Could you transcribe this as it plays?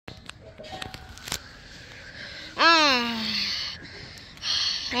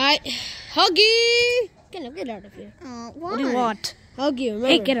Alright. Huggy! Get out of here. What do you want? Huggy, remember.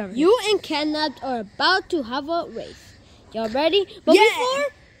 Hey, get out of here. You and Catnap are about to have a race. Y'all ready? But before,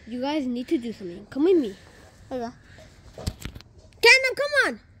 you guys need to do something. Come with me. Okay. Catnap, come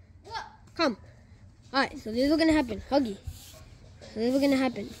on! What? Come. Alright, so this is what's gonna happen. Huggy. So this is what's gonna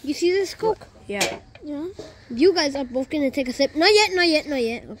happen. You see this Coke? Yeah. You guys are both gonna take a sip. Not yet.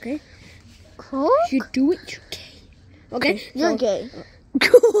 Okay? Coke? You do it, you're gay. Okay? You're gay.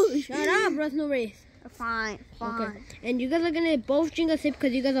 Shut up, bros, no race. Fine. Okay. And you guys are gonna both drink a sip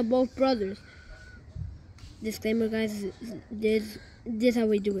because you guys are both brothers. Disclaimer, guys. This is how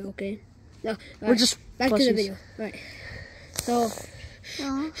we do it, okay? No, We're just back pussies. to the video. Right. So,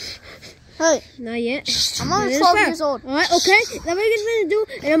 Hey, not yet. I'm only 12 years old. Alright, okay. That's what you're gonna do.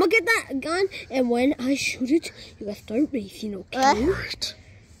 And I'm gonna get that gun. And when I shoot it, you guys start racing, okay? Alright.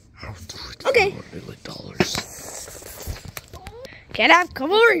 I'll do it. Okay. $1 million. Catnap,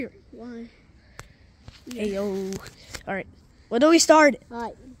 come over here. Why? Hey, yo. Alright. When do we start?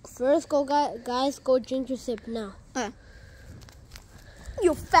 Alright. First, guys, go drink your sip now.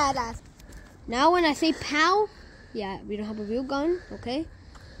 You fat ass. Now, when I say pow, yeah, we don't have a real gun, okay?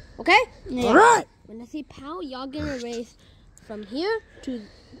 Okay? Yeah. Alright. When I say pow, y'all gonna race from here to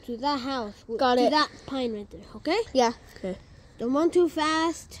that house. Got to it. that pine right there, okay? Yeah. Okay. Don't run too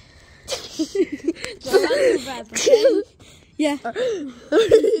fast. Don't run too fast, okay? Yeah. Alright.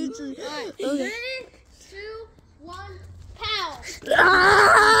 Okay. 3, 2, 1, pow!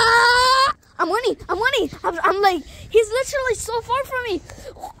 I'm winning. I'm like, he's literally so far from me.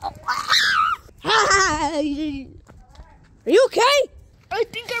 Are you okay? I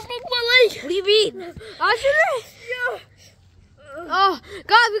think I broke my leg. What do you mean? Yeah. Oh,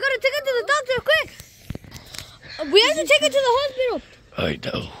 God, we gotta take it to the doctor, quick! We have to take it to the hospital. I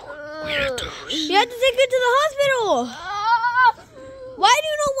know. We have to. We have to take it to the hospital. Why do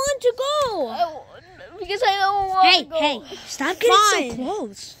you not want to go? Because I don't want to go. Hey, Stop getting Fine. so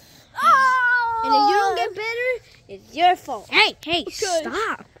close. And if you don't get better, it's your fault. Hey,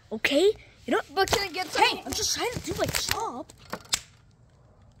 stop. Okay? You know, But can I get some? hey, I'm just trying to do my job.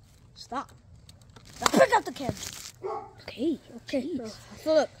 Stop. Now pick up the kids. Okay.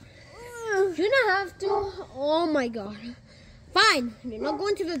 So look, you don't have to. Oh my God. Fine, you're not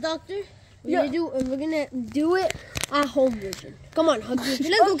going to the doctor. We're gonna do it at home version. Come on, Huggy.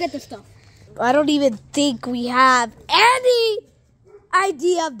 Let's go get the stuff. I don't even think we have any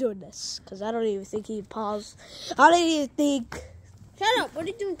idea of doing this. Because I don't even think he paused. I don't even think. Shut up. What are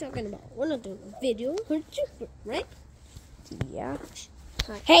you talking about? We're not doing a video. Right? Yeah.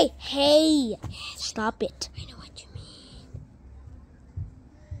 Hey. Stop it. I know what you mean.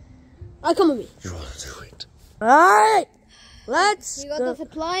 Alright, come with me. You want to do it? Alright. Let's You got go. the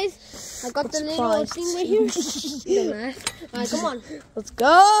supplies. I got the little supplies? thing right here. The mask. Alright, come on. Let's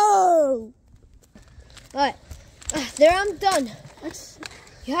go. Alright. There, I'm done.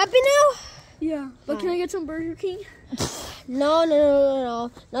 You happy now? Yeah. But can I get some Burger King? No.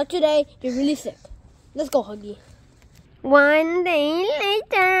 Not today. You're really sick. Let's go, Huggy. One day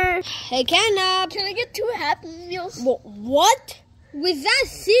later. Hey, Catnap. Can I get 2 Happy Meals? What? With that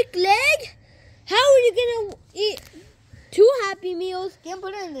sick leg? How are you gonna eat 2 Happy Meals? You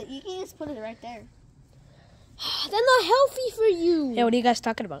can just put it right there. That's not healthy for you. Hey, what are you guys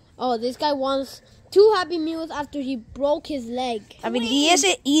talking about? Oh, this guy wants 2 Happy Meals after he broke his leg. I mean, he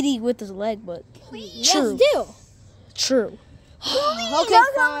isn't eating with his leg, but Yeah, true. still. True. Okay,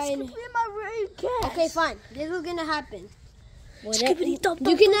 fine. Okay, fine. This is gonna happen. Whatever. You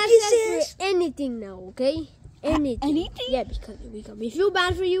can ask us for anything now, okay? Anything. Yeah, because we feel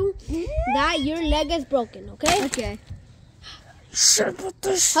bad for you that your leg is broken, okay? Okay.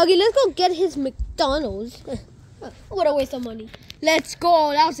 Huggy, let's go get his McDonald's. What a waste of money. Let's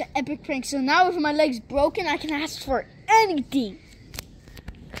go. That was an epic prank. So now if my leg's broken, I can ask for anything.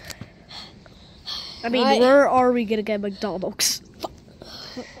 I mean, Right. where are we gonna get McDonald's?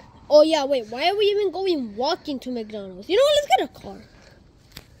 Oh yeah, wait. Why are we even going walking to McDonald's? You know what? Let's get a car.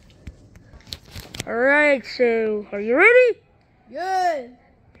 Alright, so are you ready? Yeah.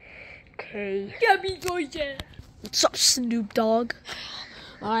 Okay. What's up, Snoop Dogg?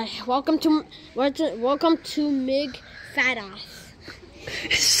 Alright, welcome to Mig Fat Ass.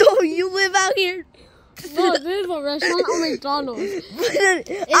 So you live out here? No, this is a restaurant or McDonald's.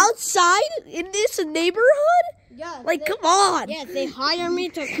 Outside in this neighborhood? Yeah. Like, come on. Yeah, they hire me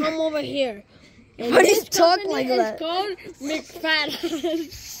to come over here. And Why do you this talk company like is that? called McFat.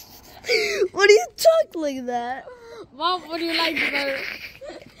 What do you talk like that? Mom, what do you like better?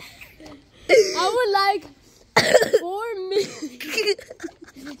 I would like 4 million.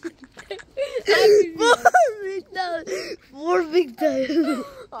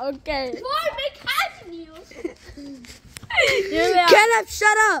 Okay. Boy, make hash meals. Catnap,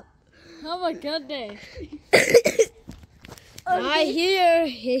 shut up. Oh my goodness. I hear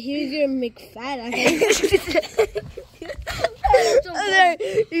you're McFat.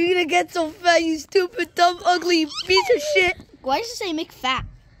 You're gonna get so fat, you stupid, dumb, ugly piece of shit. Why does it say McFat?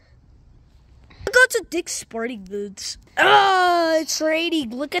 Go to Dick's Sporting Goods. Oh, it's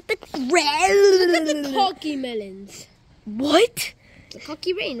raining. Look at the rain. Look at the cocky melons. What? The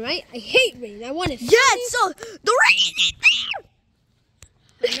cocky rain, right? I hate rain. I want it. Yeah, so the rain is there.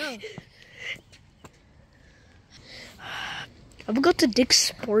 I know. I'm gonna go to Dick's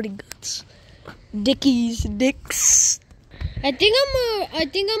Sporting Goods. Dick's. I think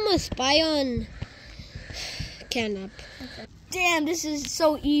I'm a spy on Catnap. Damn, this is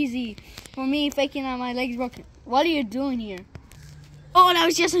so easy for me faking out my legs broken. What are you doing here? Oh, that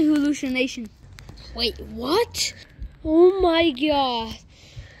was just a hallucination. Wait, what? Oh my god.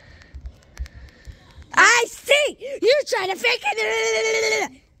 I see! You're trying to fake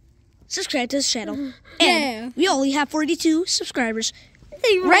it! Subscribe to this channel. And we only have 42 subscribers.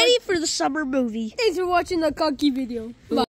 Ready for the summer movie. Thanks for watching the cocky video. Bye.